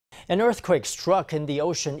An earthquake struck in the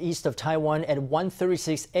ocean east of Taiwan at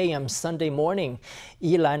 1:36 a.m. Sunday morning.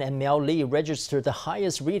 Yilan and Miaoli registered the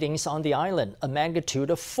highest readings on the island, a magnitude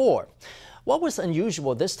of 4. What was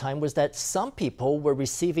unusual this time was that some people were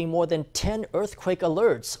receiving more than 10 earthquake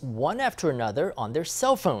alerts, one after another, on their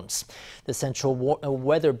cell phones. The Central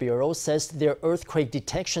Weather Bureau says their earthquake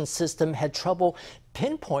detection system had trouble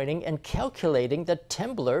pinpointing and calculating the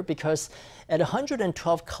temblor because at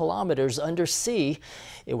 112 kilometers undersea,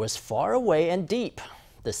 it was far away and deep.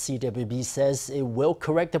 The CWB says it will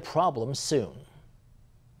correct the problem soon.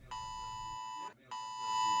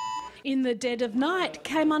 In the dead of night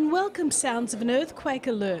came unwelcome sounds of an earthquake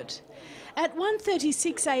alert. At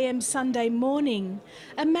 1:36 a.m. Sunday morning,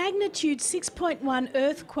 a magnitude 6.1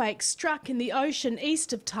 earthquake struck in the ocean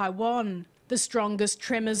east of Taiwan. The strongest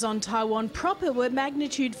tremors on Taiwan proper were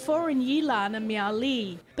magnitude 4 in Yilan and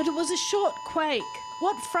Miaoli, but it was a short quake.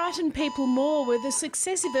 What frightened people more were the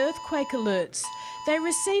successive earthquake alerts they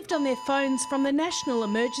received on their phones from the National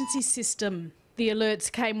Emergency System. The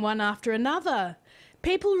alerts came one after another.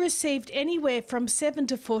 People received anywhere from 7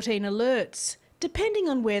 to 14 alerts, depending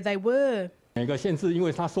on where they were.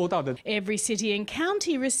 Every city and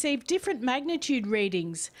county received different magnitude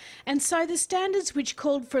readings, and so the standards which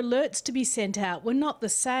called for alerts to be sent out were not the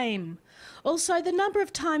same. Also, the number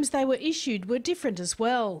of times they were issued were different as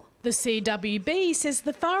well. The CWB says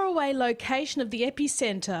the faraway location of the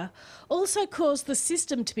epicentre also caused the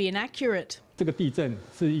system to be inaccurate.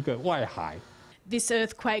 This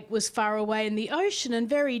earthquake was far away in the ocean and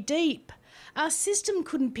very deep. Our system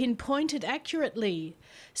couldn't pinpoint it accurately.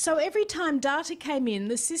 So every time data came in,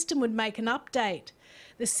 the system would make an update.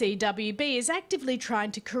 The CWB is actively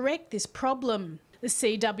trying to correct this problem. The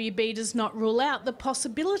CWB does not rule out the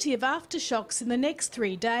possibility of aftershocks in the next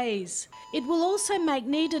 3 days. It will also make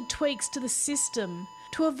needed tweaks to the system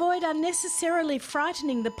to avoid unnecessarily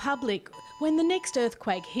frightening the public when the next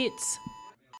earthquake hits.